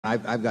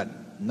I've got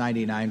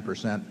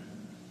 99%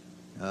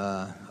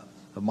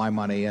 of my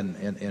money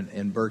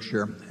in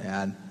Berkshire,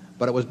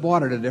 but it was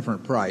bought at a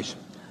different price.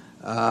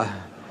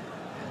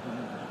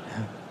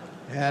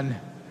 And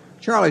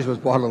Charlie's was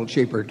bought a little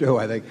cheaper too,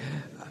 I think.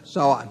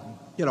 So,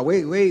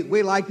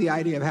 we like the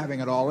idea of having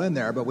it all in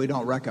there, but we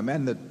don't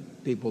recommend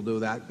that people do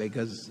that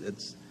because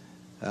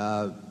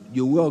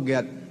you will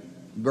get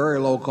very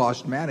low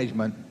cost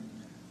management.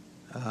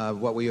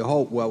 What we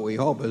hope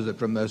is that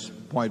from this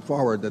point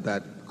forward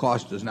that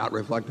cost does not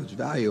reflect its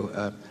value.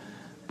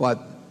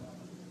 But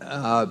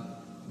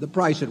the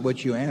price at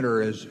which you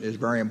enter is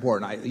very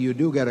important. You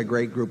do get a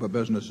great group of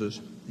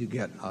businesses. You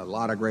get a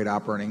lot of great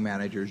operating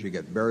managers. You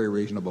get very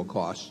reasonable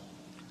costs.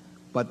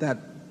 But that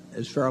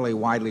is fairly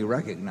widely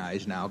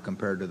recognized now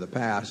compared to the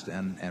past,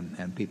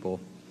 and people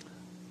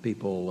pay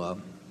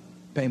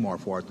more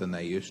for it than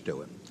they used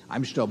to.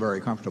 I'm still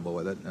very comfortable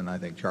with it, and I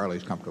think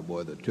Charlie's comfortable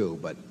with it too.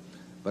 But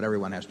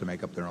everyone has to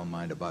make up their own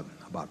mind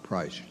about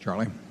price.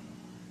 Charlie?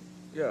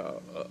 Yeah,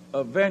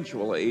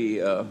 eventually,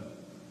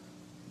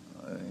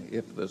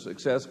 if the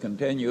success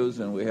continues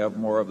and we have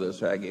more of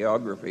this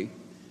hagiography,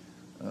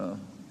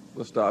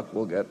 the stock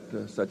will get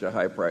such a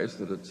high price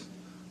that it's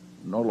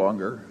no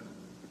longer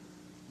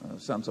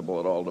sensible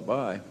at all to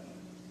buy.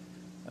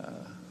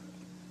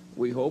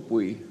 We hope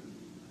we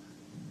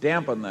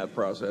dampen that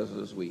process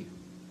as we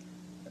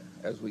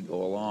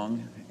go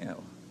along.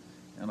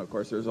 And of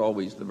course, there's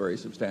always the very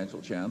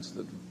substantial chance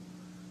that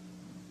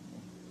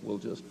we'll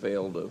just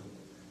fail to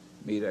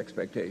meet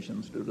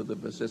expectations due to the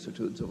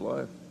vicissitudes of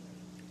life.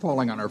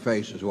 Falling on our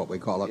face is what we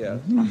call it. Yeah.